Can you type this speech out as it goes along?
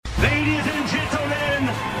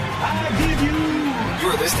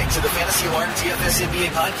listening to the Fantasy Alarm DFS NBA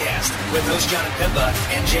podcast with host John Pemba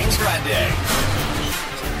and James Grande.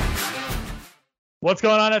 What's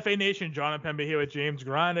going on, FA Nation? John Pemba here with James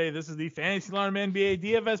Grande. This is the Fantasy Alarm NBA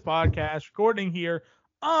DFS podcast, recording here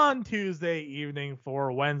on Tuesday evening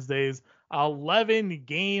for Wednesday's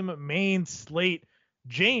 11-game main slate.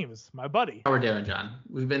 James, my buddy. How we're doing, John?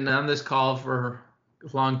 We've been on this call for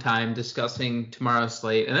a long time discussing tomorrow's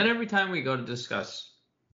slate, and then every time we go to discuss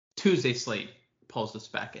Tuesday's slate, pulls us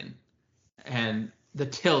back in. And the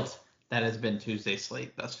tilt that has been Tuesday's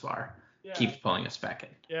slate thus far keeps pulling us back in.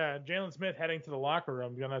 Yeah, Jalen Smith heading to the locker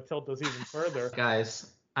room, going to tilt us even further.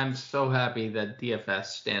 Guys, I'm so happy that DFS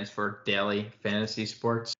stands for Daily Fantasy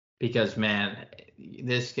Sports because, man,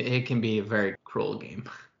 it can be a very cruel game.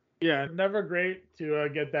 Yeah, never great to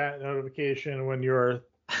get that notification when you're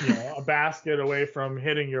a basket away from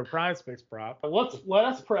hitting your Prize Picks prop. Let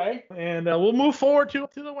us pray, and we'll move forward to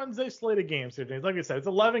the Wednesday slate of games here, James. Like I said, it's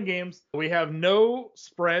 11 games. We have no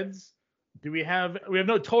spreads. We have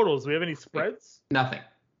no totals. Do we have any spreads? Nothing.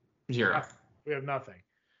 Zero. We have nothing.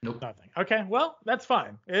 Nope. Nothing. Okay, well, that's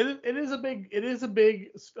fine. It is a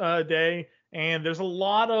big day, and there's a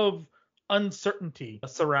lot of uncertainty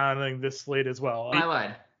surrounding this slate as well. I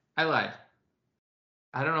lied.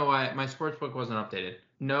 I don't know why my sportsbook wasn't updated.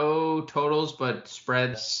 No totals, but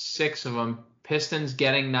spread 6 of them. Pistons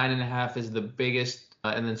getting 9.5 is the biggest,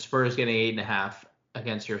 and then Spurs getting 8.5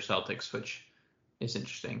 against your Celtics, which is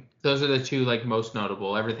interesting. Those are the two most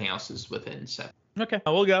notable. Everything else is within 7. Okay,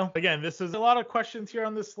 we'll go. Again, this is a lot of questions here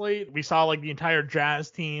on this slate. We saw the entire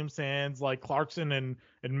Jazz team, sans Clarkson and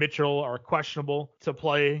Mitchell are questionable to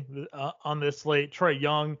play on this slate. Trae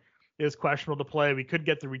Young is questionable to play. We could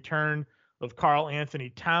get the return of Karl Anthony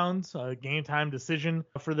Towns, a game time decision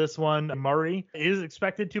for this one. Murray is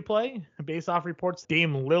expected to play based off reports.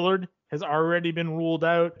 Dame Lillard has already been ruled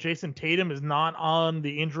out. Jason Tatum is not on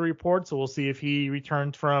the injury report, so we'll see if he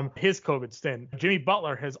returns from his COVID stint. Jimmy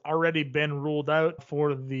Butler has already been ruled out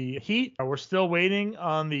for the Heat. We're still waiting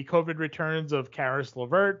on the COVID returns of Karis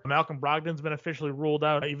LeVert. Malcolm Brogdon's been officially ruled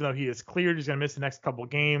out, even though he is cleared. He's going to miss the next couple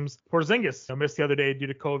games. Porzingis missed the other day due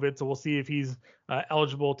to COVID, so we'll see if he's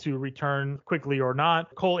eligible to return quickly or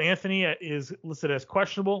not. Cole Anthony is listed as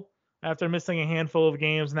questionable after missing a handful of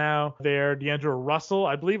games now there. D'Angelo Russell,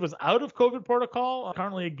 I believe, was out of COVID protocol.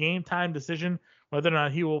 Currently a game time decision whether or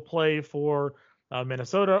not he will play for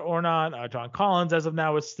Minnesota or not. John Collins, as of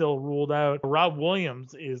now, is still ruled out. Rob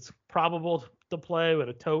Williams is probable to play with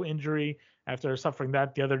a toe injury after suffering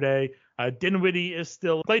that the other day. Dinwiddie is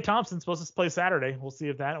still. Klay Thompson's supposed to play Saturday. We'll see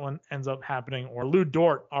if that one ends up happening. Or Lou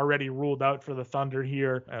Dort already ruled out for the Thunder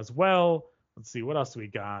here as well. Let's see, what else we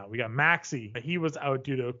got? We got Maxey. He was out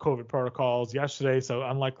due to COVID protocols yesterday, so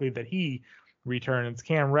unlikely that he returns.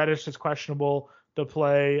 Cam Reddish is questionable to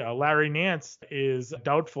play. Larry Nance is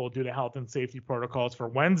doubtful due to health and safety protocols for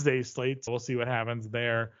Wednesday's slate, so we'll see what happens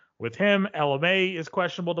there with him. LMA is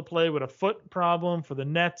questionable to play with a foot problem for the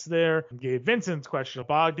Nets there. Gabe Vincent's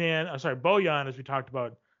questionable. Bojan, as we talked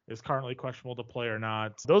about, is currently questionable to play or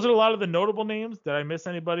not. Those are a lot of the notable names. Did I miss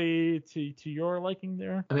anybody to your liking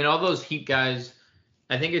there? I mean, all those Heat guys,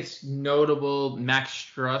 I think it's notable Max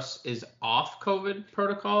Struss is off COVID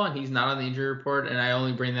protocol and he's not on the injury report. And I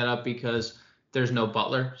only bring that up because there's no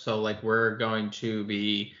Butler. So we're going to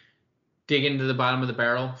be digging to the bottom of the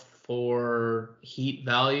barrel for Heat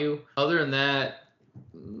value. Other than that,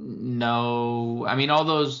 no. I mean, all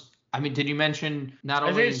those. Did you mention not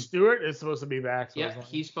only... Isaiah Stewart is supposed to be back. Yeah,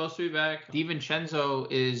 he's supposed to be back. DiVincenzo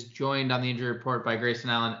is joined on the injury report by Grayson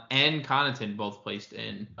Allen and Connaughton, both placed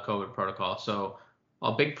in COVID protocol. So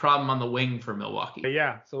a big problem on the wing for Milwaukee.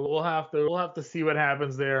 Yeah, so we'll have to see what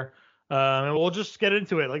happens there. And we'll just get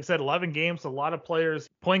into it. Like I said, 11 games, a lot of players.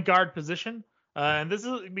 Point guard position. And this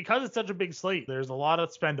is because it's such a big slate. There's a lot of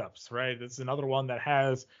spend ups, right? It's another one that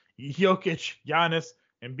has Jokic, Giannis,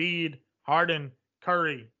 Embiid, Harden,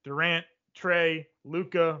 Curry, Durant, Trae,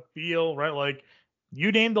 Luka, Beal, right?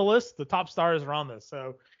 You named the list, the top stars are on this.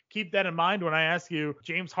 So keep that in mind when I ask you.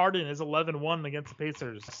 James Harden is 11-1 against the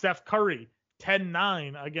Pacers. Steph Curry,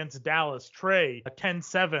 10-9 against Dallas. Trae,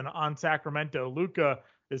 10-7 on Sacramento. Luka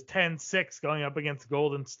is 10-6 going up against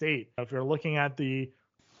Golden State. If you're looking at the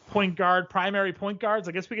primary point guards,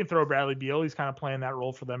 I guess we can throw Bradley Beal. He's kind of playing that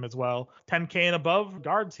role for them as well. 10K and above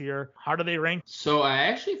guards here. How do they rank? So I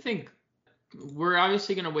actually think we're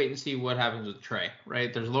obviously going to wait and see what happens with Trae,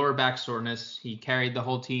 right? There's lower back soreness. He carried the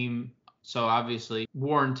whole team, so obviously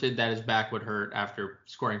warranted that his back would hurt after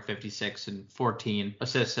scoring 56 and 14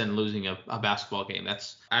 assists and losing a basketball game.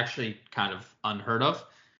 That's actually kind of unheard of.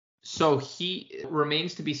 So he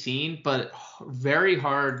remains to be seen, but very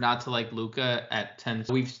hard not to like Luka at 10.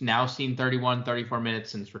 We've now seen 31, 34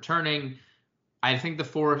 minutes since returning. I think the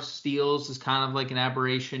 4 steals is kind of like an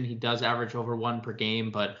aberration. He does average over 1 per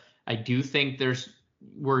game, but I do think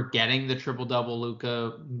we're getting the triple-double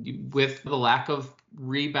Luka with the lack of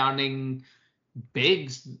rebounding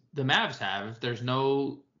bigs the Mavs have. If there's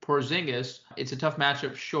no Porzingis, it's a tough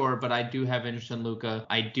matchup, sure, but I do have interest in Luka.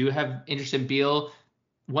 I do have interest in Beal.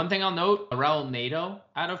 One thing I'll note, Raul Neto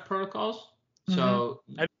out of protocols. So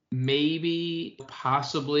maybe,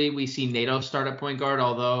 possibly, we see Neto start at point guard,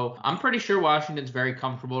 although I'm pretty sure Washington's very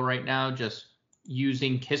comfortable right now just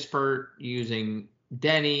using Kispert, using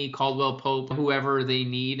Denny, Caldwell Pope, whoever they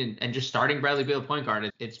need, and just starting Bradley Beal at point guard.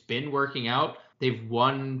 It's been working out. They've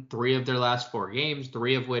won 3 of their last 4 games,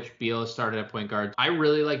 3 of which Beal has started at point guard. I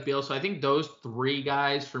really like Beal, so I think those 3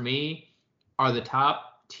 guys for me are the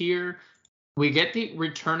top tier. We get the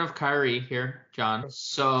return of Kyrie here, John.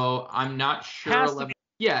 So I'm not sure.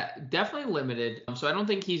 Yeah, definitely limited. So I don't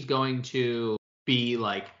think he's going to be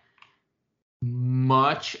like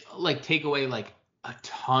much like take away like a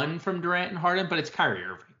ton from Durant and Harden, but it's Kyrie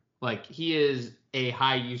Irving. Like he is a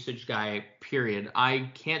high usage guy, period.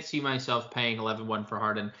 I can't see myself paying 11-1 for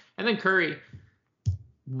Harden. And then Curry,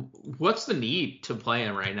 what's the need to play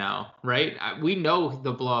him right now, right? We know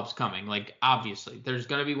the blow-up's coming. Like, obviously, there's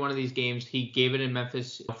going to be one of these games. He gave it in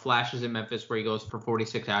Memphis, flashes in Memphis where he goes for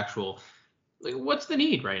 46 actual. Like, what's the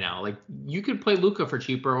need right now? Like, you could play Luka for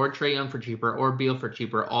cheaper or Trae Young for cheaper or Beal for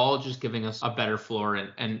cheaper, all just giving us a better floor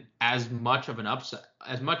and as much of an upside,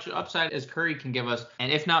 as much upside as Curry can give us,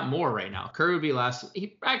 and if not more right now. Curry would be last.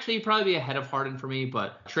 He'd probably be ahead of Harden for me,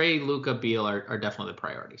 but Trae, Luka, Beal are definitely the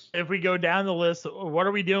priorities. If we go down the list, what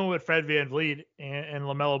are we doing with Fred VanVleet and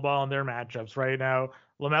LaMelo Ball in their matchups right now?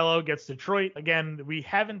 LaMelo gets Detroit. Again, we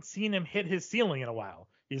haven't seen him hit his ceiling in a while.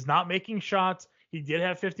 He's not making shots. He did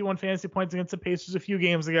have 51 fantasy points against the Pacers a few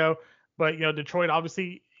games ago, but Detroit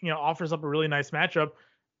obviously offers up a really nice matchup.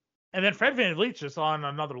 And then Fred VanVleet's just on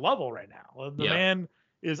another level right now. The man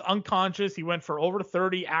is unconscious. He went for over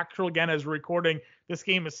 30 actual again as we're recording. This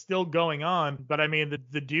game is still going on, but I mean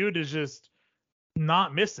the dude is just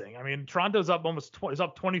not missing. I mean Toronto's up is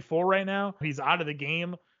up 24 right now. He's out of the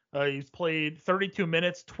game. He's played 32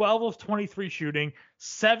 minutes, 12 of 23 shooting,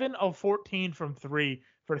 7 of 14 from 3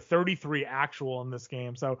 for 33 actual in this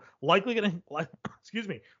game. So likely getting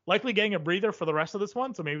a breather for the rest of this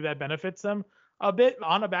one. So maybe that benefits them a bit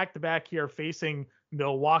on a back-to-back here facing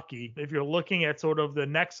Milwaukee. If you're looking at sort of the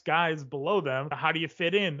next guys below them, how do you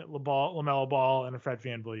fit in LaMelo Ball and Fred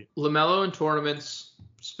VanVleet? LaMelo in tournaments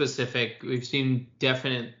specific, we've seen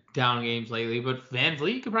definite down games lately, but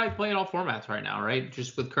VanVleet could probably play in all formats right now, right?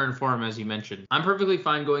 Just with current form, as you mentioned. I'm perfectly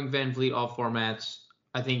fine going VanVleet all formats.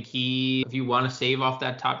 I think if you want to save off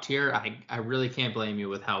that top tier, I really can't blame you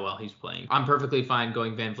with how well he's playing. I'm perfectly fine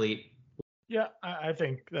going VanVleet. Yeah, I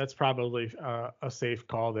think that's probably a safe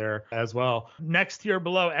call there as well. Next tier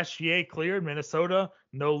below, SGA cleared, Minnesota,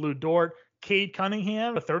 no Lou Dort. Cade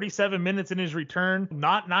Cunningham, 37 minutes in his return,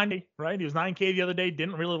 not 90, right? He was 9K the other day,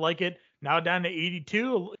 didn't really like it. Now down to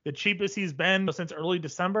 82, the cheapest he's been since early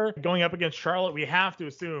December. Going up against Charlotte, we have to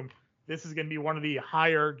assume this is going to be one of the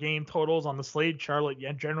higher game totals on the slate. Charlotte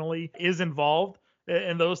generally is involved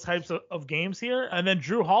in those types of games here. And then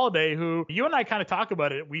Drew Holiday, who you and I kind of talk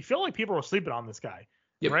about it. We feel like people are sleeping on this guy,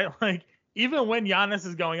 right? Like even when Giannis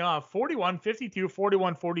is going off, 41, 52,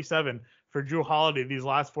 41, 47 for Drew Holiday these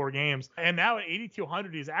last 4 games. And now at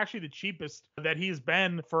 8,200, he's actually the cheapest that he's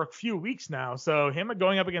been for a few weeks now. So him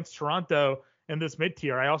going up against Toronto in this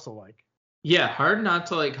mid-tier, I also like. Yeah, hard not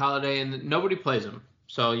to like Holiday, and nobody plays him.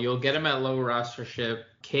 So you'll get him at low rostership.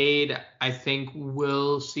 Cade, I think,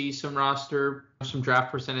 will see some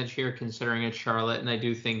draft percentage here considering it's Charlotte, and I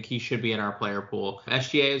do think he should be in our player pool.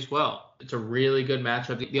 SGA as well. It's a really good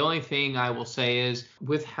matchup. The only thing I will say is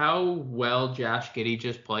with how well Josh Giddey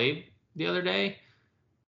just played the other day,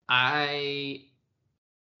 I'm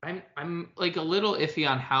like a little iffy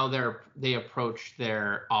on how they approach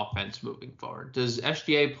their offense moving forward. Does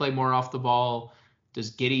SGA play more off the ball? Does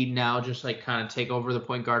Giddey now just like kind of take over the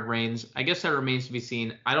point guard reins? I guess that remains to be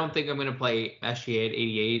seen. I don't think I'm going to play SGA at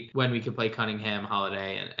 88 when we could play Cunningham,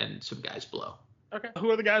 Holiday, and some guys below. Okay. Who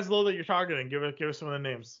are the guys below that you're targeting? Give us some of the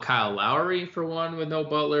names. Kyle Lowry for one with no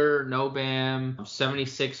Butler, no Bam.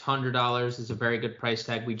 $7,600 is a very good price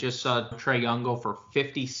tag. We just saw Trae Young go for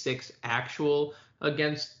 56 actual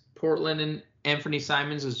against Portland, and Anthony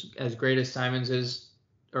Simons, as great as Simons is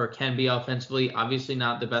or can be offensively, obviously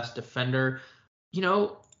not the best defender.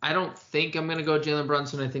 I don't think I'm going to go Jalen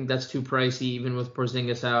Brunson. I think that's too pricey, even with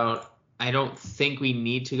Porzingis out. I don't think we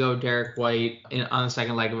need to go Derek White on the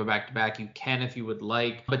second leg of a back-to-back. You can if you would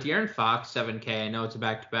like. But De'Aaron Fox, 7K, I know it's a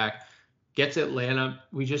back-to-back, gets Atlanta.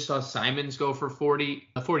 We just saw Simons go for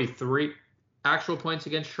 43 actual points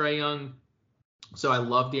against Trae Young. So I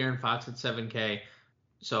love De'Aaron Fox at 7K.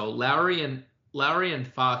 So Lowry and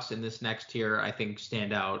Fox in this next tier, I think,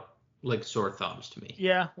 stand out like sore thumbs to me.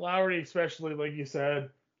 Yeah, Lowry, especially like you said,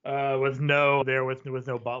 with no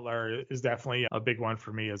Butler, is definitely a big one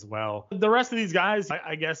for me as well. The rest of these guys,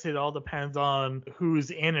 I guess it all depends on who's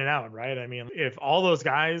in and out, right? I mean, if all those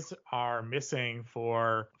guys are missing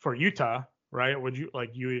for Utah, right? You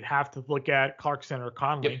would have to look at Clarkson or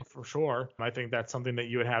Conley for sure. I think that's something that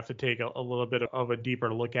you would have to take a little bit of a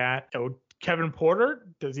deeper look at. Kevin Porter,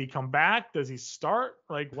 does he come back? Does he start?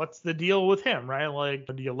 Like, what's the deal with him, right? Like,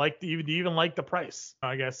 do you even like the price?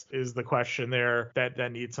 I guess is the question there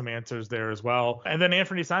that needs some answers there as well. And then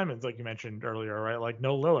Anthony Simons, like you mentioned earlier, right? Like,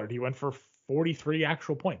 no Lillard, he went for 43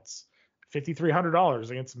 actual points, $5,300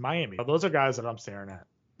 against Miami. Those are guys that I'm staring at.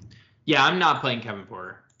 Yeah, I'm not playing Kevin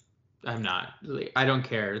Porter. I'm not. I don't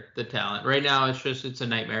care the talent right now. It's a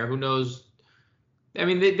nightmare. Who knows? I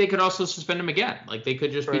mean, they could also suspend him again. Like, they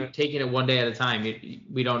could just be taking it one day at a time.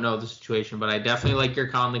 We don't know the situation, but I definitely like your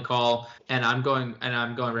Conley call, and I'm going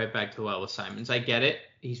right back to with Simons. I get it.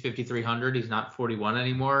 He's 5,300. He's not 41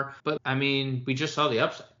 anymore. But I mean, we just saw the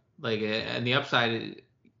upside. Like, and the upside.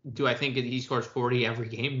 Do I think he scores 40 every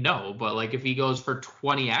game? No, but like if he goes for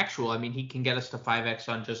 20 actual, I mean, he can get us to 5x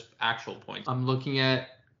on just actual points. I'm looking at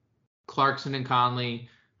Clarkson and Conley.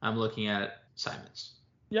 I'm looking at Simons.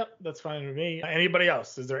 Yep, that's fine with me. Anybody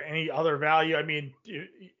else? Is there any other value? I mean,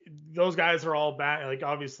 those guys are all back. Like,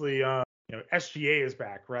 obviously, SGA is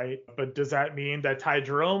back, right? But does that mean that Ty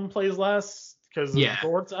Jerome plays less because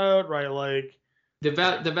Dort's out, right? Like, the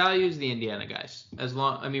value is the Indiana guys.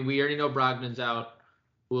 We already know Brogdon's out.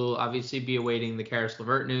 We'll obviously be awaiting the Karis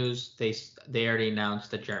LeVert news. They already announced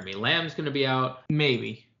that Jeremy Lamb's going to be out.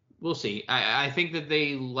 Maybe. We'll see. I think that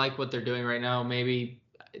they like what they're doing right now. Maybe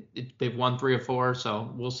they've won 3 or 4,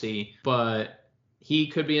 so we'll see. But he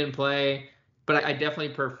could be in play. But I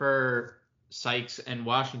definitely prefer Sykes and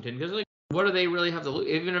Washington because, like, what do they really have to lose?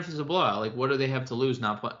 Even if it's a blowout, like, what do they have to lose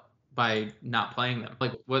by not playing them?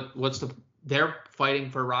 Like, they're fighting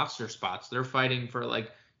for roster spots. They're fighting for,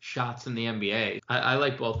 like, shots in the NBA. I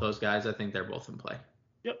like both those guys. I think they're both in play.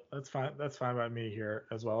 Yep, that's fine. That's fine by me here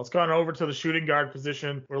as well. Let's go on over to the shooting guard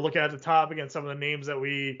position. We're looking at the top against some of the names that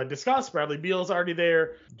we discussed. Bradley Beal's already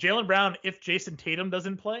there. Jaylen Brown, if Jason Tatum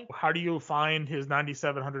doesn't play, how do you find his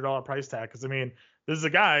 $9,700 price tag? Because, I mean, this is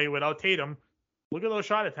a guy without Tatum. Look at those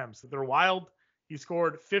shot attempts. They're wild. He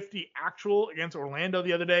scored 50 actual against Orlando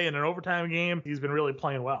the other day in an overtime game. He's been really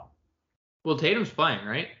playing well. Well, Tatum's playing,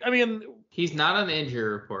 right? I mean, he's not on the injury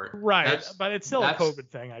report. Right, but it's still a COVID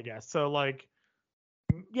thing, I guess. So, like,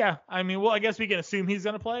 yeah, I mean, well, I guess we can assume he's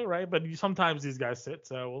going to play, right? But sometimes these guys sit,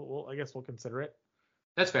 so I guess we'll consider it.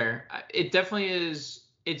 That's fair. It definitely is.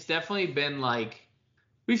 It's definitely been like,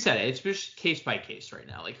 we've said it. It's just case by case right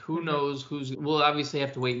now. Like, who knows who's. We'll obviously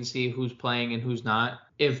have to wait and see who's playing and who's not.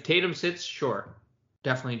 If Tatum sits, sure,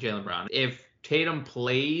 definitely Jaylen Brown. If Tatum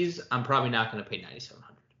plays, I'm probably not going to pay $9,700.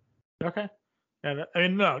 Okay. Yeah, I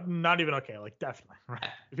mean, no, not even okay. Like, definitely. Right.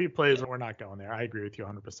 If he plays, we're not going there. I agree with you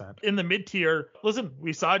 100%. In the mid-tier, listen,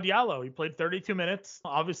 we saw Diallo. He played 32 minutes.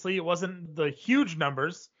 Obviously, it wasn't the huge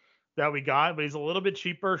numbers that we got, but he's a little bit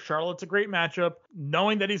cheaper. Charlotte's a great matchup.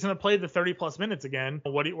 Knowing that he's going to play the 30-plus minutes again,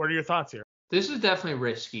 what are your thoughts here? This is definitely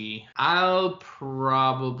risky. I'll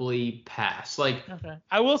probably pass. Like, okay.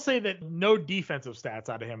 I will say that no defensive stats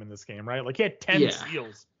out of him in this game, right? Like, he had 10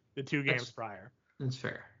 steals the 2 games prior. That's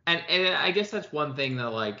fair. And I guess that's one thing that,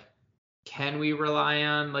 like, can we rely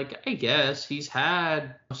on? Like, I guess he's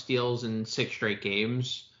had steals in 6 straight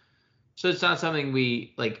games. So it's not something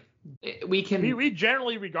we can. We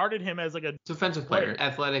generally regarded him as like a defensive player,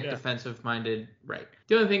 athletic, defensive minded. Right.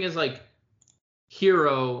 The other thing is, like,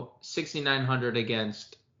 Hero 6,900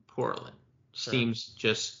 against Portland seems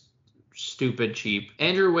just stupid cheap.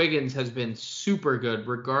 Andrew Wiggins has been super good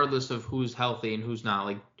regardless of who's healthy and who's not.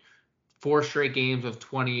 Like, 4 straight games of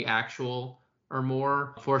 20 actual or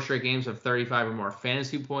more, 4 straight games of 35 or more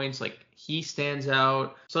fantasy points. Like, he stands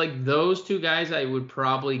out. So, like, those 2 guys I would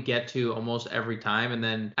probably get to almost every time. And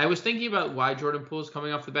then I was thinking about why Jordan Poole is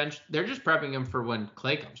coming off the bench. They're just prepping him for when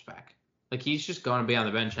Clay comes back. Like, he's just going to be on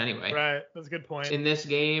the bench anyway. Right. That's a good point. In this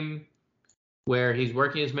game where he's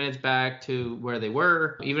working his minutes back to where they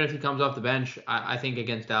were, even if he comes off the bench, I think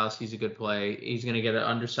against Dallas, he's a good play. He's going to get an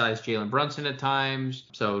undersized Jalen Brunson at times.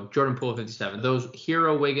 So Jordan Poole, 57. Those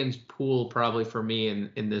Hero, Wiggins, Poole probably for me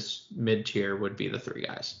in this mid-tier would be the 3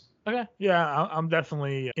 guys. Okay. Yeah, I'm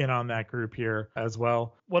definitely in on that group here as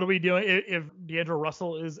well. What are we doing if D'Angelo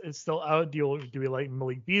Russell is still out? Do we like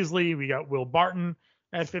Malik Beasley? We got Will Barton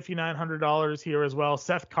at $5,900 here as well.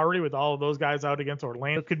 Seth Curry with all of those guys out against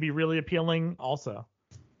Orlando could be really appealing also.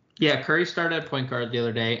 Yeah, Curry started at point guard the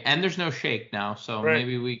other day, and there's no Shake now, so Right.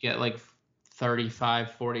 maybe we get like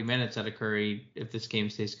 35, 40 minutes out of Curry if this game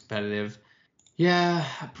stays competitive. Yeah,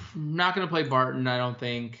 I'm not going to play Barton, I don't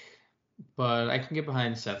think, but I can get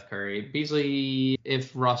behind Seth Curry. Beasley,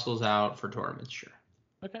 if Russell's out for tournaments, sure.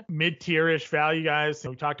 Okay. Mid-tier-ish value guys.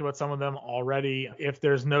 We talked about some of them already. If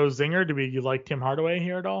there's no zinger, do you like Tim Hardaway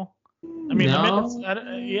here at all? I mean, No.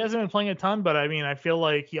 he hasn't been playing a ton, but I mean, I feel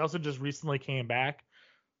like he also just recently came back.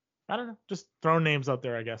 I don't know. Just throwing names out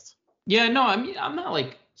there, I guess. Yeah, no, I mean, I'm not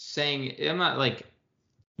like saying, I'm not like,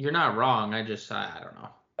 you're not wrong. I don't know.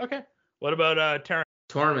 Okay. What about Terrence?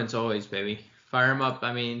 Tournaments always, baby. Fire him up.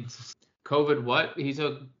 I mean, COVID, what? He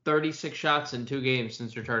took 36 shots in 2 games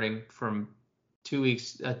since returning from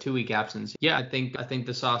 2-week absence. Yeah, I think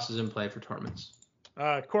the sauce is in play for tournaments.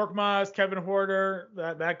 Korkmaz, Kevin Huerter,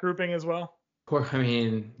 that grouping as well. I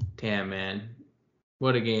mean, damn, man.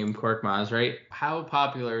 What a game, Korkmaz, right? How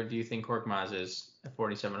popular do you think Korkmaz is at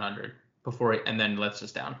 4,700 and then lets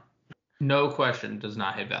us down? No question, does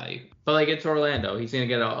not hit value. But like, it's Orlando. He's going to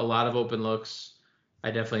get a lot of open looks. I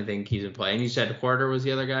definitely think he's in play. And you said Huerter was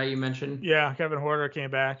the other guy you mentioned? Yeah, Kevin Huerter came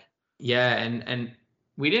back. Yeah, and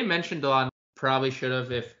we didn't mention DeLon. Probably should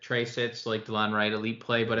have if Trey sits, like DeLon Wright, elite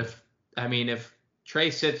play. But if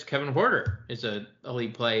Trey sits, Kevin Huerter is a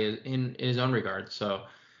elite play in his own regard. So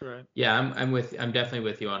right. Yeah, I'm definitely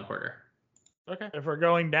with you on Huerter. Okay. If we're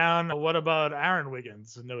going down, what about Aaron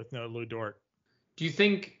Wiggins with no Lou Dort? Do you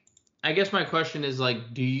think? I guess my question is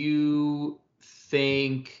like, do you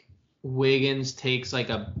think Wiggins takes like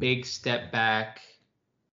a big step back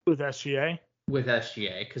with SGA? With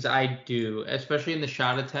SGA, because I do, especially in the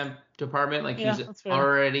shot attempt department. Like, yeah, he's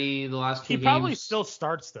already the last 2 games. He probably still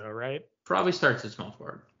starts though, right? Probably starts at small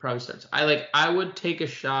forward. Probably starts. I would take a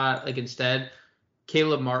shot like instead.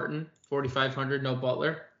 Caleb Martin, 4,500, no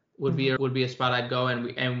Butler would be a spot I'd go.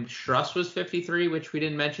 And Struss was 53, which we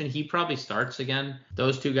didn't mention. He probably starts again.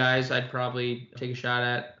 Those 2 guys I'd probably take a shot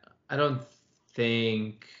at. I don't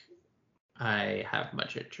think I have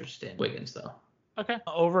much interest in Wiggins though. Okay.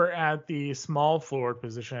 Over at the small forward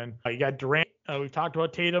position, you got Durant. We've talked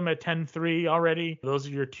about Tatum at 10-3 already. Those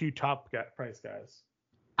are your 2 top price guys.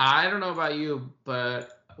 I don't know about you,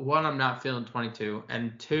 but 1, I'm not feeling 22,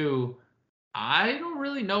 and 2, I don't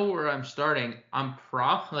really know where I'm starting. I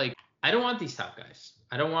don't want these top guys.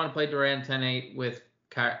 I don't want to play Durant 10-8 with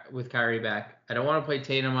Kyrie back. I don't want to play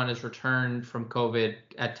Tatum on his return from COVID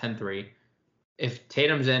at 10-3. If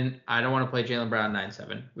Tatum's in, I don't want to play Jaylen Brown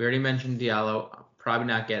 9-7. We already mentioned Diallo. Probably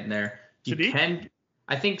not getting there.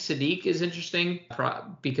 I think Sadiq is interesting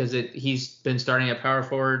because he's been starting at power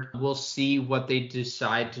forward. We'll see what they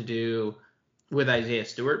decide to do with Isaiah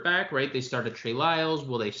Stewart back, right? They started Trey Lyles.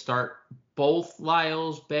 Will they start both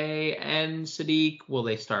Lyles, Bey, and Sadiq? Will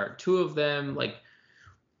they start 2 of them? Like,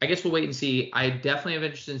 I guess we'll wait and see. I definitely have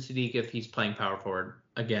interest in Sadiq if he's playing power forward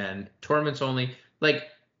again. Tournaments only. Like,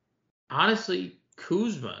 honestly,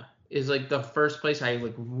 Kuzma is like the first place I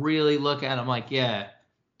like really look at. I'm like, yeah,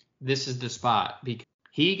 this is the spot because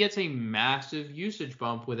he gets a massive usage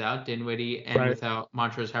bump without Dinwiddie and without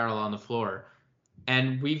Montrezl Harrell on the floor.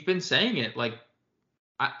 And we've been saying it. Like,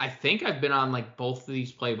 I think I've been on like both of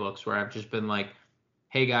these playbooks where I've just been like,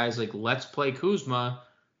 hey guys, like, let's play Kuzma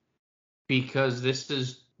because this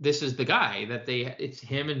is the guy that it's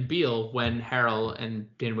him and Beal when Harrell and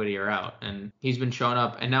Dinwiddie are out. And he's been showing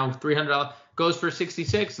up. And now $300 goes for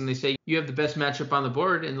 66, and they say you have the best matchup on the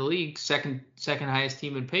board in the league, second highest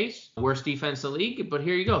team in pace, worst defense in the league. But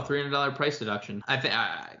here you go, $300 price deduction. I think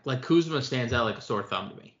like Kuzma stands out like a sore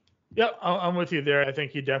thumb to me. Yep, I'm with you there. I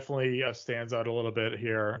think he definitely stands out a little bit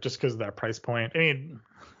here just because of that price point. I mean,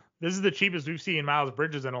 this is the cheapest we've seen Miles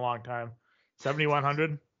Bridges in a long time,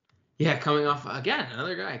 7,100. Yeah, coming off again,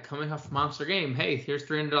 another guy coming off monster game. Hey, here's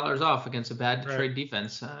 $300 off against a bad Detroit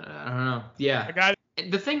defense. I don't know. Yeah,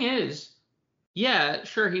 the thing is, yeah,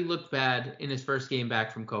 sure, he looked bad in his first game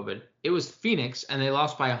back from COVID. It was Phoenix, and they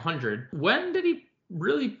lost by 100. When did he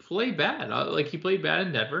really play bad? Like, he played bad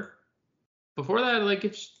in Denver. Before that, like,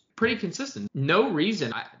 it's pretty consistent. No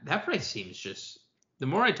reason. That price seems just, the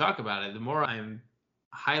more I talk about it, the more I'm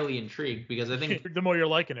highly intrigued because I think the more you're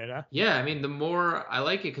liking it, huh? Yeah, I mean, the more I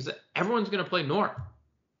like it because everyone's going to play Norm,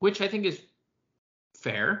 which I think is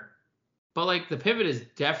fair. But, like, the pivot is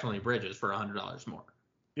definitely Bridges for $100 more.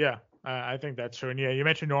 Yeah. I think that's true. And yeah, you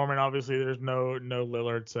mentioned Norman. Obviously, there's no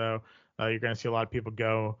Lillard, so you're going to see a lot of people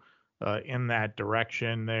go in that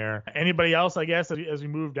direction there. Anybody else, I guess, as we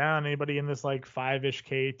move down, anybody in this like 5-ish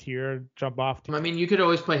K tier jump off? I mean, you could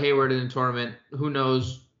always play Hayward in a tournament. Who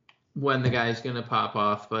knows when the guy's going to pop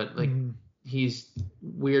off, but like he's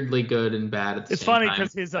weirdly good and bad at the It's same funny time.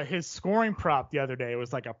 because his scoring prop the other day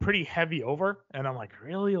was like a pretty heavy over, and I'm like,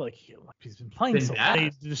 really? Like he's been playing so bad. well.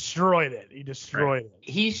 He destroyed it. It.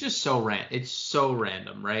 He's just so it's so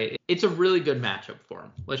random, right? It's a really good matchup for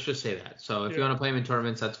him. Let's just say that. So if you want to play him in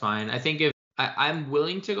tournaments, that's fine. I think if I'm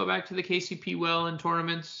willing to go back to the KCP well in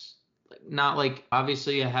tournaments, not like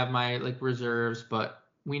obviously I have my like reserves, but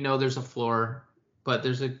we know there's a floor. But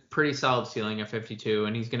there's a pretty solid ceiling at 52,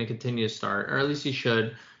 and he's going to continue to start, or at least he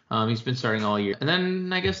should. He's been starting all year. And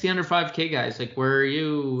then I guess the under 5K guys, like where are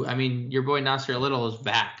you? I mean, your boy Nasir Little is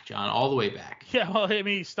back, John, all the way back. Yeah, well, I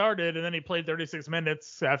mean, he started, and then he played 36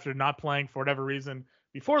 minutes after not playing for whatever reason.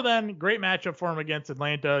 Before then, great matchup for him against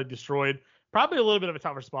Atlanta, destroyed. Probably a little bit of a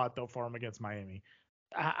tougher spot, though, for him against Miami.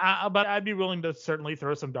 But I'd be willing to certainly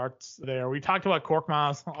throw some darts there. We talked about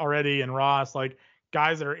Korkmaz already and Ross, like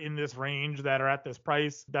guys that are in this range that are at this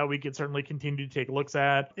price that we could certainly continue to take looks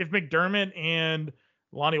at. If McDermott and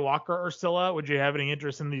Lonnie Walker are still out, would you have any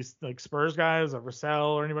interest in these like Spurs guys or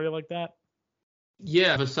Vassell or anybody like that?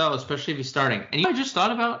 Yeah, Vassell, especially if he's starting. And I just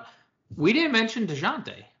thought about, we didn't mention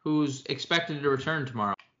DeJounte, who's expected to return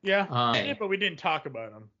tomorrow. Yeah, but we didn't talk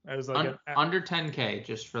about him as like under 10K,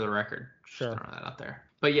 just for the record. Sure. Just throw that out there.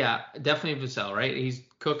 But yeah, definitely Vassell, right? He's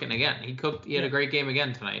cooking again. He had a great game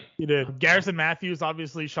again tonight. He did. Garrison Matthews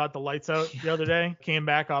obviously shot the lights out the other day. Came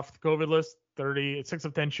back off the COVID list. 6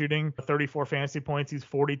 of 10 shooting, 34 fantasy points. He's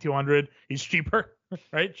 4,200. He's cheaper,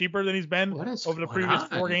 right? Cheaper than he's been over the previous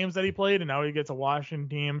 4 games that he played, and now he gets a Washington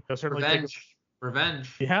team.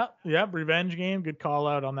 Revenge. Yeah, revenge game. Good call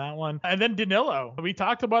out on that one. And then Danilo. We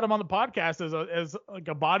talked about him on the podcast as like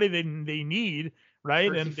a body they need,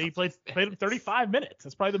 right? And he played him 35 minutes.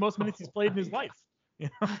 That's probably the most minutes he's played in his life. You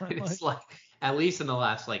know? It's like at least in the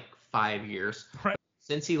last like 5 years, right,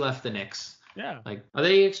 since he left the Knicks. Yeah. Like, are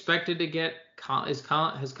they expected to get? Has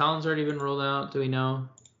Collins already been ruled out? Do we know?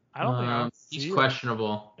 I don't think he's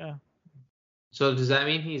questionable. Yeah. So does that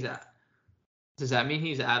mean he's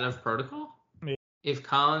out of protocol? Maybe. If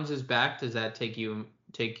Collins is back, does that take you?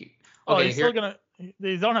 Oh, he's still gonna.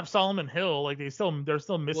 They don't have Solomon Hill. Like they're still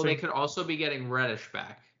missing. Well, they could also be getting Reddish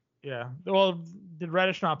back. Yeah. Well, did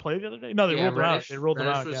Reddish not play the other day? No, they ruled him out. They ruled him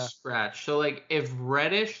out. Reddish was scratched. So like if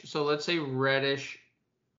Reddish, so let's say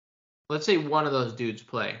one of those dudes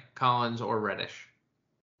play, Collins or Reddish.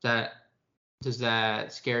 Does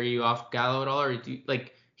that scare you off Gallo at all, or do you,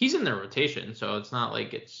 like he's in their rotation, so it's not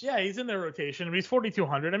like it's. Yeah, he's in their rotation. But he's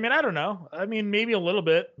 4,200. I mean, I don't know. I mean, maybe a little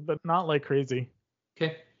bit, but not like crazy.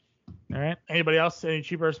 Okay. All right. Anybody else? Any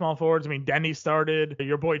cheaper small forwards? I mean, Denny started.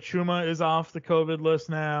 Your boy Chuma is off the COVID list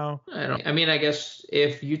now. I guess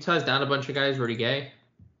if Utah's down a bunch of guys, Rudy Gay.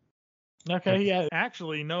 Okay, yeah.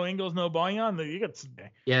 Actually, no Ingles, no Boyan. You got.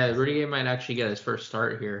 Yeah, Rudy Gay might actually get his first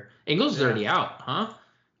start here. Ingles is already out, huh?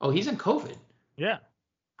 Oh, he's in COVID. Yeah.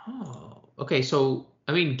 Oh, okay. So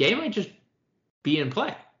I mean, Gay might just be in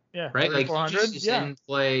play. Yeah. Right. Like he's just in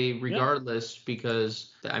play regardless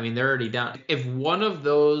because I mean they're already down. If one of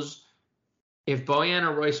those, if Boyan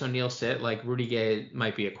or Royce O'Neal sit, like Rudy Gay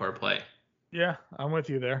might be a core play. Yeah, I'm with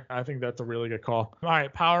you there. I think that's a really good call. All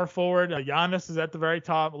right, power forward. Giannis is at the very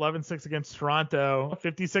top, 11-6 against Toronto,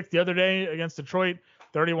 56 the other day against Detroit,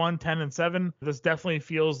 31, 10, and 7. This definitely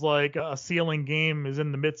feels like a ceiling game is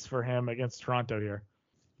in the midst for him against Toronto here.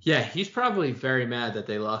 Yeah, he's probably very mad that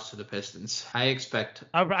they lost to the Pistons. I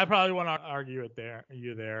probably want to argue it there.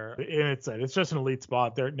 And it's just an elite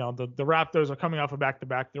spot. The Raptors are coming off a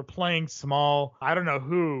back-to-back. They're playing small. I don't know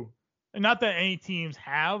who. Not that any teams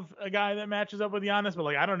have a guy that matches up with Giannis, but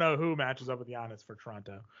like I don't know who matches up with Giannis for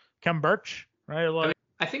Toronto. Kem Birch, right? Like,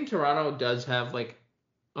 I think Toronto does have like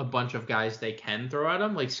a bunch of guys they can throw at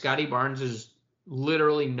him. Like Scotty Barnes is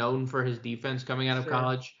literally known for his defense coming out of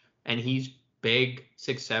college, and he's big,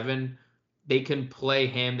 6'7". They can play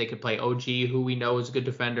him. They could play OG, who we know is a good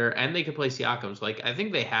defender, and they could play Siakam. Like I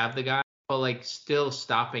think they have the guy. But like still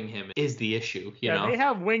stopping him is the issue, you know. They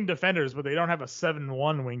have wing defenders, but they don't have a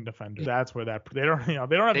 7-1 wing defender. That's where they don't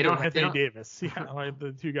have Anthony Davis. Yeah, like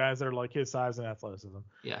the two guys that are like his size and athleticism.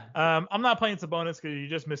 Yeah. I'm not playing Sabonis because you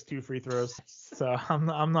just missed 2 free throws, so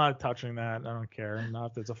I'm not touching that. I don't care. Not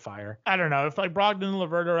if there's a fire. I don't know if like Brogdon and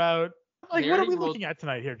LeVert are out. Like what are we looking at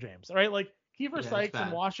tonight here, James? All right, like Kiefer Sykes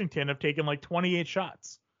and Washington have taken like 28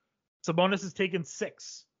 shots. Sabonis has taken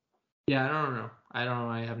 6. Yeah, I don't know.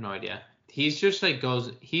 I have no idea. He's just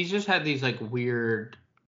had these like weird,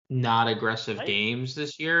 not aggressive games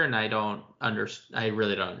this year, and I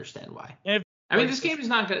really don't understand why. I mean, this game is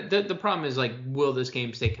not going to – the problem is, like, will this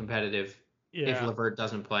game stay competitive if LeVert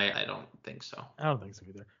doesn't play? I don't think so. I don't think so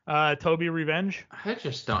either. Toby revenge? I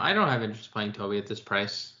don't have interest playing Toby at this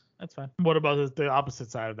price. That's fine. What about the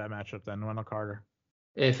opposite side of that matchup then, Wendell Carter?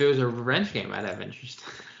 If it was a revenge game, I'd have interest.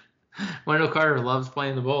 Wendell Carter loves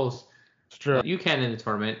playing the Bulls. It's true. You can in the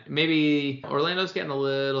tournament. Maybe Orlando's getting a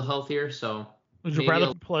little healthier, so. Would you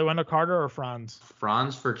rather play Wendell Carter or Franz?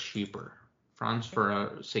 Franz for cheaper. Franz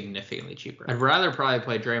for significantly cheaper. I'd rather probably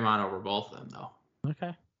play Draymond over both of them, though.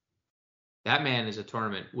 Okay. That man is a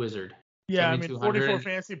tournament wizard. Yeah, I mean, 44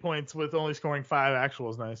 fantasy points with only scoring 5 actual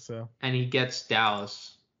is nice. So. And he gets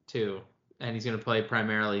Dallas, too. And he's going to play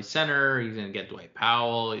primarily center. He's going to get Dwight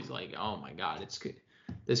Powell. He's like, oh, my God, it's good.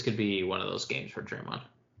 This could be one of those games for Draymond.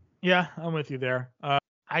 Yeah, I'm with you there. I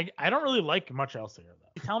don't really like much else here,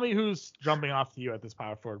 though. Tell me who's jumping off to you at this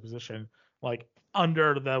power forward position, like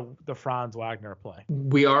under the Franz Wagner play.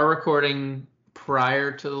 We are recording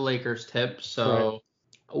prior to the Lakers tip, so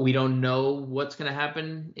we don't know what's going to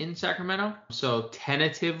happen in Sacramento. So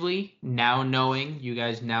tentatively, you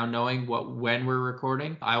guys now knowing when we're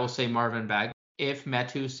recording, I will say Marvin Bagley. If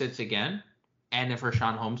Metu sits again, and if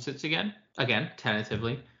Richaun Holmes sits again,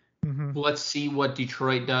 tentatively. Mm-hmm. Let's see what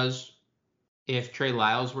Detroit does if Trey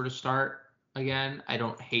Lyles were to start again. I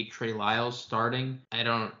don't hate Trey Lyles starting.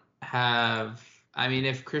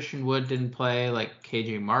 If Christian Wood didn't play, like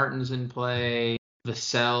KJ Martin's in play,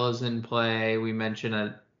 Vassell is in play. We mentioned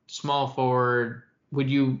a small forward. Would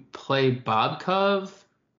you play Bob Cove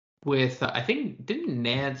with, didn't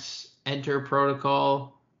Nance enter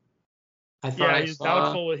protocol?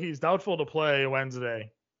 Doubtful. He's doubtful to play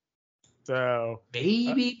Wednesday. So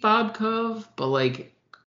maybe Bob Cove, but like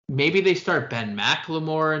maybe they start Ben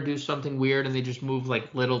McLemore and do something weird and they just move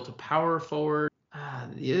like Little to power forward.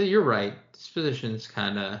 Yeah, you're right. This position's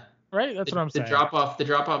kind of right. That's what I'm saying. The drop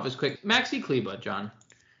off is quick. Maxi Kleba, John,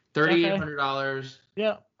 $3,800.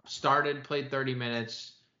 Yeah. Played 30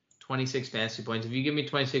 minutes, 26 fantasy points. If you give me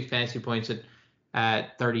 26 fantasy points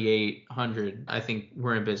at 3,800, I think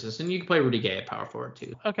we're in business. And you can play Rudy Gay at power forward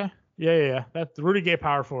too. Okay. Yeah. That's Rudy Gay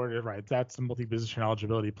power forward. You're right. That's a multi-position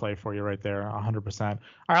eligibility play for you right there, 100%.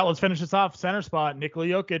 All right, let's finish this off. Center spot, Nikola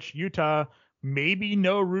Jokic, Utah. Maybe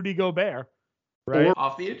no Rudy Gobert. Right. Or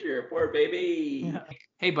off the injury report, baby. Yeah.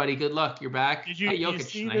 Hey, buddy, good luck. You're back. Did you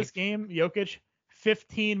see this game? Jokic,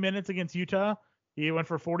 15 minutes against Utah. He went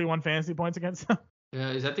for 41 fantasy points against them.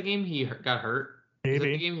 Is that the game he got hurt? Maybe. Is that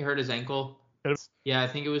the game he hurt his ankle? Yeah, I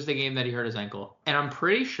think it was the game that he hurt his ankle. And I'm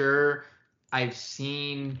pretty sure I've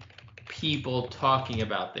seen people talking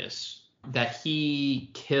about this, that he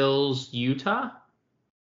kills Utah.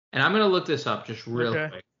 And I'm going to look this up just real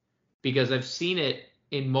quick because I've seen it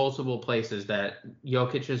in multiple places that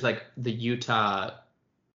Jokic is like the Utah,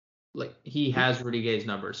 like he has Rudy Gay's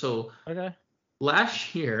number. So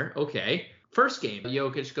last year, first game,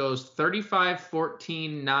 Jokic goes 35,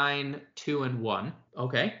 14, 9, 2, and 1.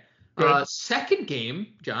 Okay. Second game,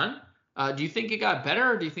 John, do you think it got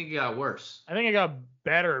better or do you think it got worse? I think it got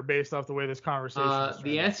better based off the way this conversation is.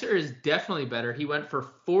 The answer is definitely better. He went for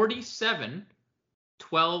 47,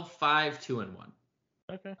 12, 5, 2, and 1.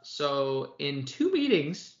 Okay. So in 2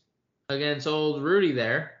 meetings against old Rudy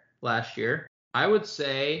there last year, I would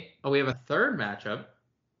say we have a third matchup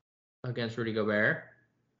against Rudy Gobert.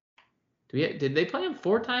 Did they play him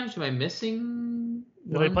 4 times? Am I missing?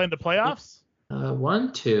 Did they play in the playoffs?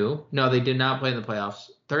 1, 2. No, they did not play in the playoffs.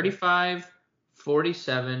 35,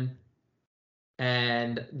 47,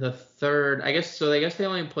 and the third. I guess they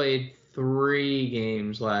only played 3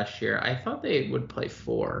 games last year. I thought they would play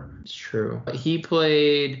 4. It's true. He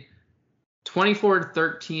played 24,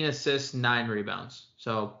 13 assists, 9 rebounds.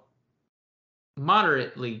 So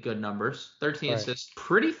moderately good numbers. 13 assists.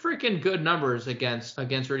 Pretty freaking good numbers against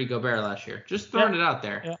Rudy Gobert last year. Just throwing it out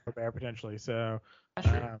there. Yeah, Gobert potentially. So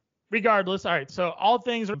regardless, all right. So all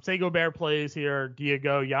things, say Gobert plays here. Do you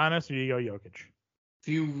go Giannis or do you go Jokic? If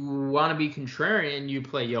you want to be contrarian, you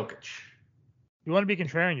play Jokic. You want to be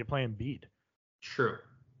contrarian, you play Embiid. True.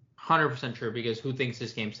 100% true, because who thinks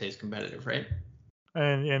this game stays competitive, right?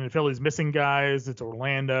 And Philly's missing guys. It's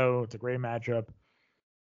Orlando. It's a great matchup.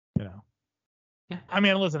 Yeah. I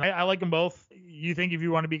mean, listen, I like them both. You think if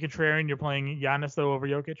you want to be contrarian, you're playing Giannis, though, over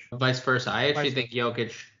Jokic? Vice versa. I actually think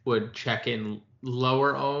Jokic would check in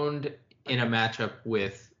lower owned in a matchup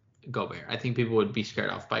with Gobert. I think people would be scared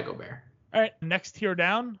off by Gobert. All right, next tier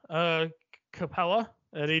down, Capella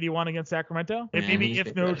at 81 against Sacramento.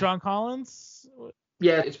 If no John Collins.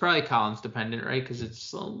 Yeah, it's probably Collins dependent, right? Because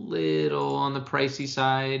it's a little on the pricey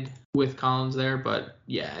side with Collins there. But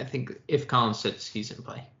yeah, I think if Collins sits, he's in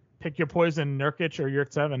play. Pick your poison, Nurkic or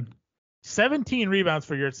Yurt 7. 17 rebounds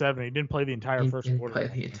for Yurtseven. He didn't play the entire first quarter. Play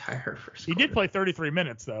the entire first he quarter. did play 33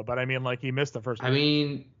 minutes though, but I mean, like, he missed the first. I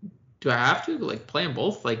mean, do I have to like play them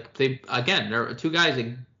both? Like, there are two guys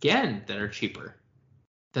again that are cheaper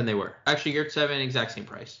than they were. Actually, Yurtseven exact same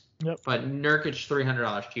price. Yep. But Nurkic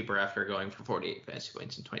 $300 cheaper after going for 48 fantasy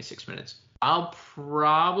points in 26 minutes. I'll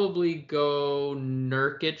probably go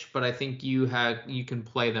Nurkic, but I think you can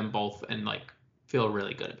play them both and like feel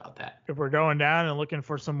really good about that. If we're going down and looking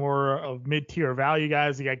for some more of mid-tier value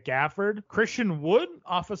guys, you got Gafford. Christian Wood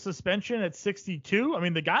off a suspension at 62. I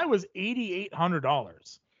mean, the guy was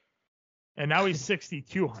 $8,800, and now he's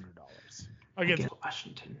 $6,200 against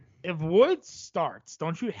Washington. If Wood starts,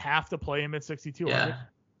 don't you have to play him at 6,200?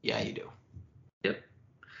 Yeah, you do. Yep.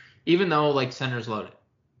 Even though like center's loaded.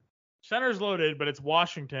 Center's loaded, but it's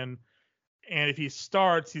Washington, and if he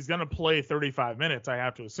starts, he's gonna play 35 minutes. I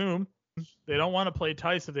have to assume. They don't want to play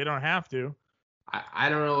Tice if they don't have to. I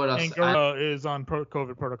don't know what else. And Gura is on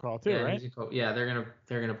COVID protocol too, right? Yeah, they're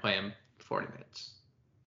gonna play him 40 minutes.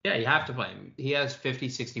 Yeah, you have to play him. He has 50,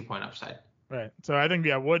 60 point upside. Right. So I think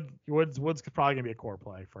Wood's probably gonna be a core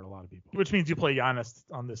play for a lot of people. Which means you play Giannis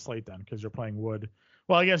on this slate then, because you're playing Wood.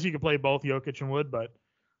 Well, I guess you could play both Jokic and Wood, but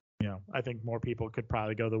I think more people could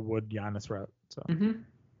probably go the Wood Giannis route. So.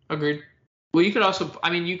 Agreed. Well, you could also.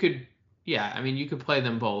 You could play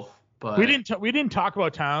them both. But we didn't talk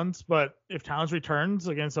about Towns, but if Towns returns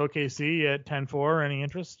against OKC at 10-4, any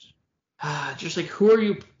interest? Just like, who are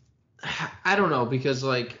you? I don't know, because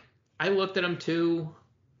like I looked at him too.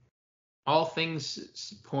 All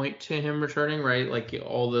things point to him returning, right? Like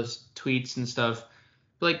all the tweets and stuff.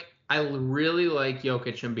 Like I really like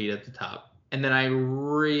Jokic and Embiid at the top, and then I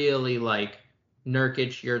really like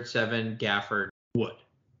Nurkic, Yurtseven, Gafford, Wood,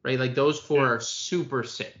 right? Like those four are super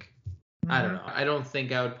sick. I don't know. I don't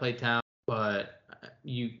think I would play Towns, but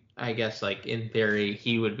I guess like in theory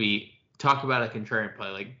he would be. Talk about a contrarian play,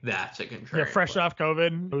 like that's a contrarian. Yeah, fresh play. off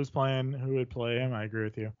COVID, who would play him? I agree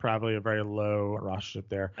with you. Probably a very low roster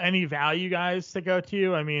there. Any value guys stick out to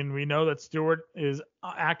you? I mean, we know that Stewart is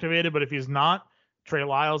activated, but if he's not, Trey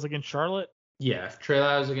Lyles against Charlotte. Yeah, if Trey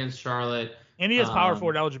Lyles against Charlotte. And he has power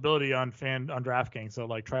forward eligibility on DraftKings, so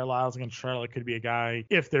like Trey Lyles against Charlotte could be a guy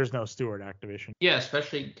if there's no Stewart activation. Yeah,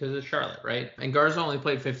 especially because it's Charlotte, right? And Garza only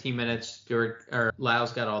played 15 minutes. Stewart or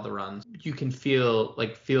Lyles got all the runs. You can feel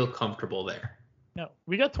comfortable there. No,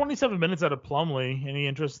 we got 27 minutes out of Plumlee. Any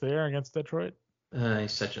interest there against Detroit?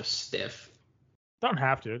 He's such a stiff. Don't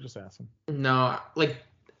have to. Just ask him. No, like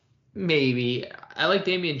maybe. I like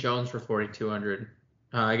Damian Jones for 4,200.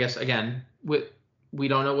 I guess again we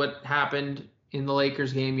don't know what happened in the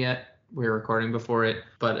Lakers game yet. We're recording before it.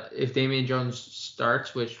 But if Damian Jones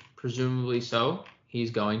starts, which presumably so, he's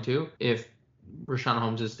going to. If Rashawn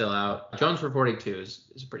Holmes is still out, Jones for 42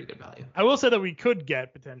 is a pretty good value. I will say that we could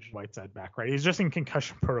get potential Whiteside back, right? He's just in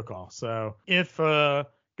concussion protocol. So if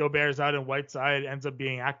Gobert's out and Whiteside ends up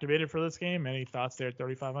being activated for this game, any thoughts there at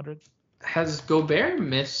 3,500? Has Gobert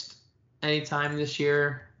missed any time this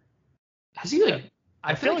year? Has he like...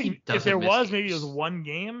 I feel like if there was, maybe it was one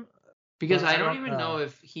game. Because I don't even know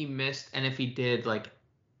if he missed, and if he did, like,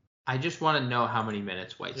 I just want to know how many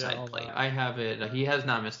minutes Whiteside played. I have it. He has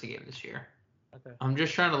not missed a game this year. Okay. I'm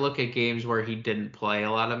just trying to look at games where he didn't play a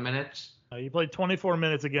lot of minutes. He played 24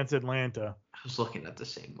 minutes against Atlanta. I was looking at the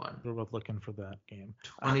same one. We're both looking for that game.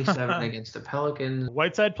 27 against the Pelicans.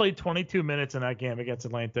 Whiteside played 22 minutes in that game against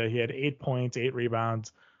Atlanta. He had 8 points, 8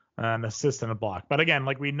 rebounds, an assist, and a block. But again,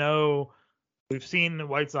 like we know, we've seen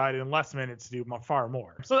Whiteside in less minutes do far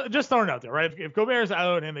more. So just throwing it out there, right? If Gobert's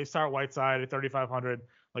out and they start Whiteside at 3,500,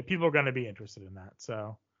 like people are going to be interested in that.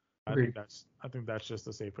 So I think that's just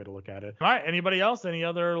a safe way to look at it. All right. Anybody else? Any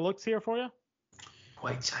other looks here for you?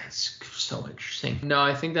 Whiteside's so interesting. No,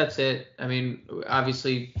 I think that's it. I mean,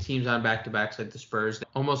 obviously teams on back-to-backs like the Spurs,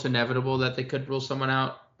 almost inevitable that they could rule someone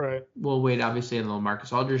out. Right. We'll wait, obviously, in the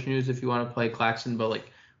Marcus Aldridge news if you want to play Claxton, but like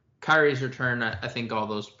Kyrie's return, I think all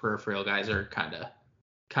those peripheral guys are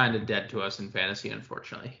kind of dead to us in fantasy,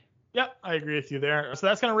 unfortunately. Yep, I agree with you there. So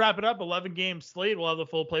that's going to wrap it up. 11-game slate. We'll have the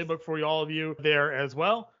full playbook for all of you there as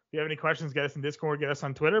well. If you have any questions, get us in Discord, get us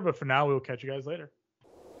on Twitter. But for now, we'll catch you guys later.